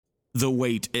The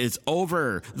wait is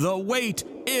over. The wait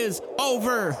is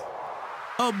over.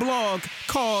 A blog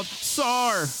called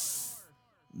SAR.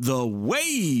 The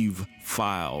Wave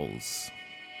Files.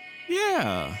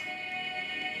 Yeah.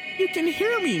 You can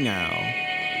hear me now.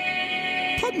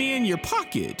 Put me in your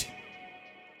pocket.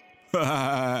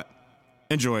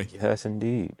 Enjoy. Yes,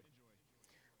 indeed.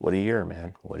 What a year,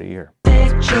 man. What a year.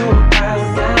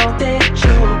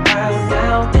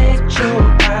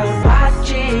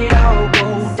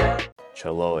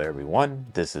 Hello, everyone.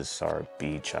 This is SAR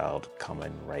B Child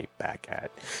coming right back at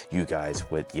you guys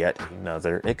with yet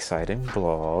another exciting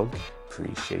vlog.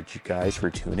 Appreciate you guys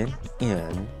for tuning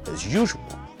in as usual.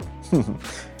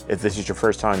 If this is your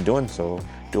first time doing so,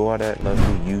 do all that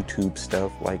lovely YouTube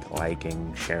stuff like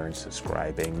liking, sharing,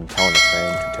 subscribing, telling a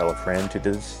friend to tell a friend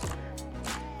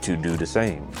to do the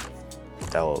same.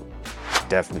 That'll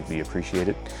definitely be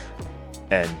appreciated.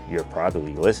 And you're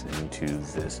probably listening to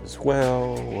this as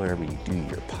well, wherever you do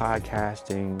your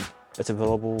podcasting. It's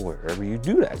available wherever you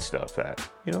do that stuff at,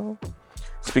 you know?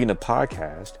 Speaking of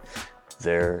podcast,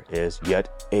 there is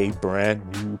yet a brand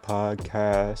new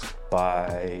podcast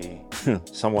by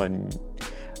someone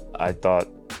I thought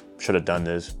should have done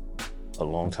this a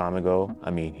long time ago. I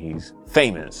mean, he's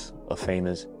famous, a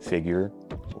famous figure,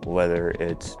 whether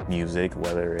it's music,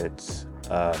 whether it's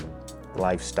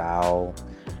lifestyle,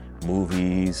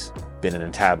 movies, been in the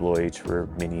tabloids for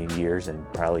many years and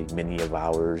probably many of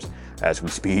ours as we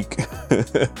speak.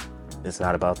 It's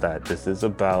not about that. This is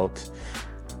about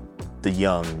the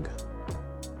young,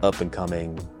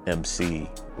 up-and-coming MC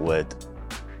with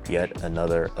yet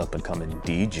another up-and-coming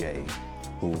DJ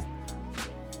who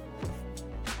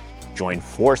joined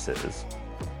forces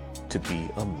to be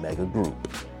a mega group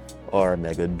or a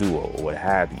mega duo or what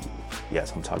have you.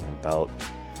 Yes, I'm talking about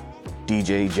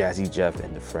DJ Jazzy Jeff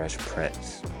and the Fresh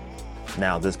Prince.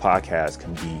 Now, this podcast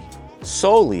can be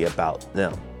solely about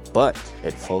them, but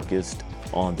it focused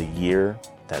on the year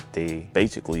that they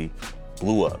basically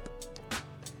blew up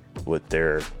with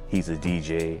their He's a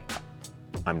DJ,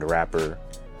 I'm the Rapper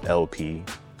LP,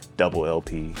 double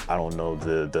LP. I don't know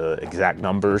the exact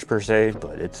numbers per se,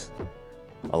 but it's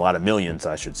a lot of millions,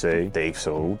 I should say, they've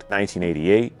sold.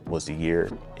 1988 was the year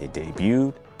it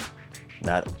debuted.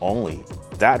 Not only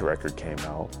that record came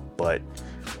out, but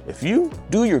if you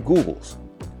do your Googles,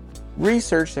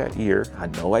 research that year. I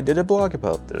know I did a blog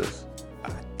about this.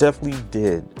 I definitely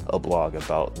did a blog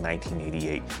about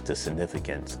 1988, the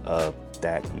significance of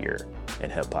that year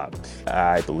in hip hop.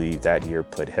 I believe that year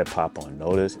put hip hop on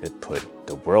notice. It put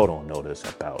the world on notice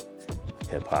about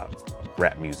hip hop,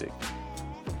 rap music.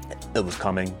 It was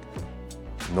coming.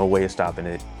 No way of stopping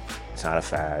it. It's not a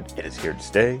fad. It is here to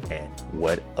stay. And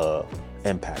what a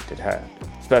impact it had,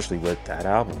 especially with that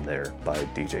album there by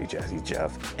DJ Jazzy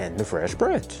Jeff and the Fresh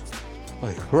Prince.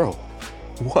 Like, bro,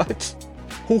 what?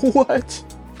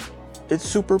 It's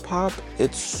super pop,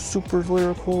 it's super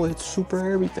lyrical, it's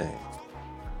super everything.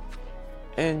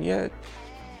 And yet,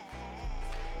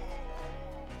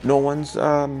 no one's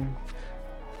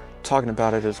talking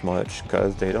about it as much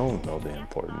because they don't know the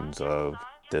importance of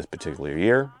this particular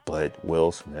year. But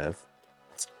Will Smith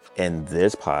in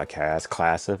this podcast,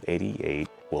 Class of 88,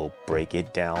 will break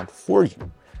it down for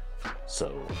you. So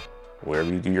wherever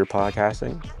you do your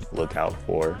podcasting, look out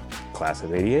for Class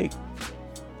of 88.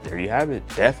 There you have it.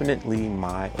 Definitely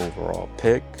my overall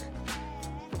pick.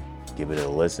 Give it a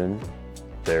listen.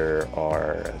 There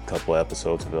are a couple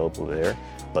episodes available there,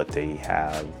 but they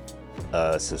have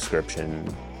a subscription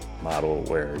model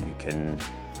where you can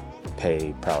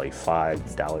pay probably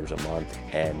 $5 a month,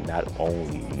 and not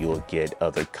only you'll get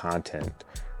other content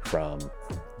from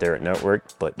their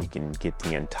network, but you can get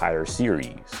the entire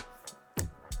series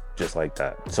just like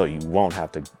that. So you won't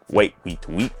have to wait week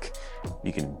to week.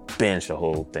 You can binge the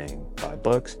whole thing.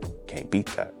 $5, can't beat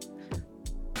that.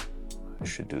 I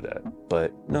should do that,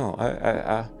 but no,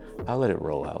 I'll let it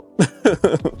roll out.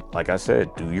 Like I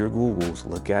said, do your Googles,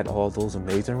 look at all those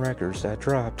amazing records that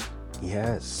dropped.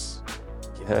 Yes,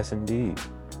 indeed.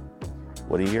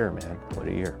 What a year, man. What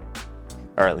a year.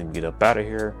 All right, let me get up out of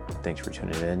here. Thanks for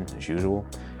tuning in as usual,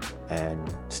 and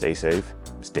stay safe,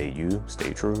 stay you,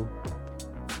 stay true.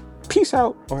 Peace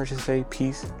out, or I should say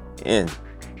peace in.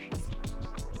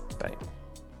 Bye.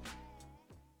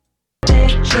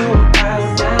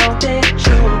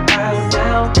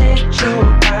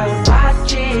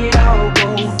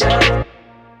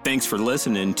 Thanks for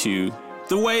listening to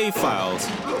The Wave Files,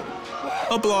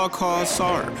 a blog called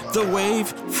SAR. The Wave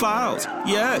Files.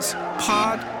 Yes,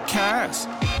 podcast.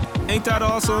 Ain't that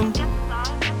awesome?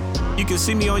 You can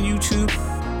see me on YouTube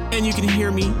and you can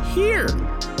hear me here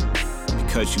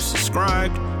because you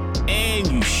subscribed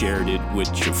and you shared it with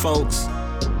your folks.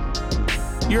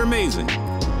 You're amazing.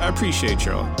 I appreciate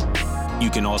y'all. You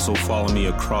can also follow me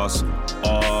across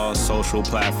all social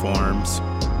platforms.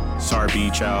 SAR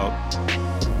Beach out.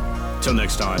 Till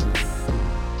next time.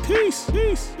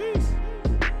 Peace.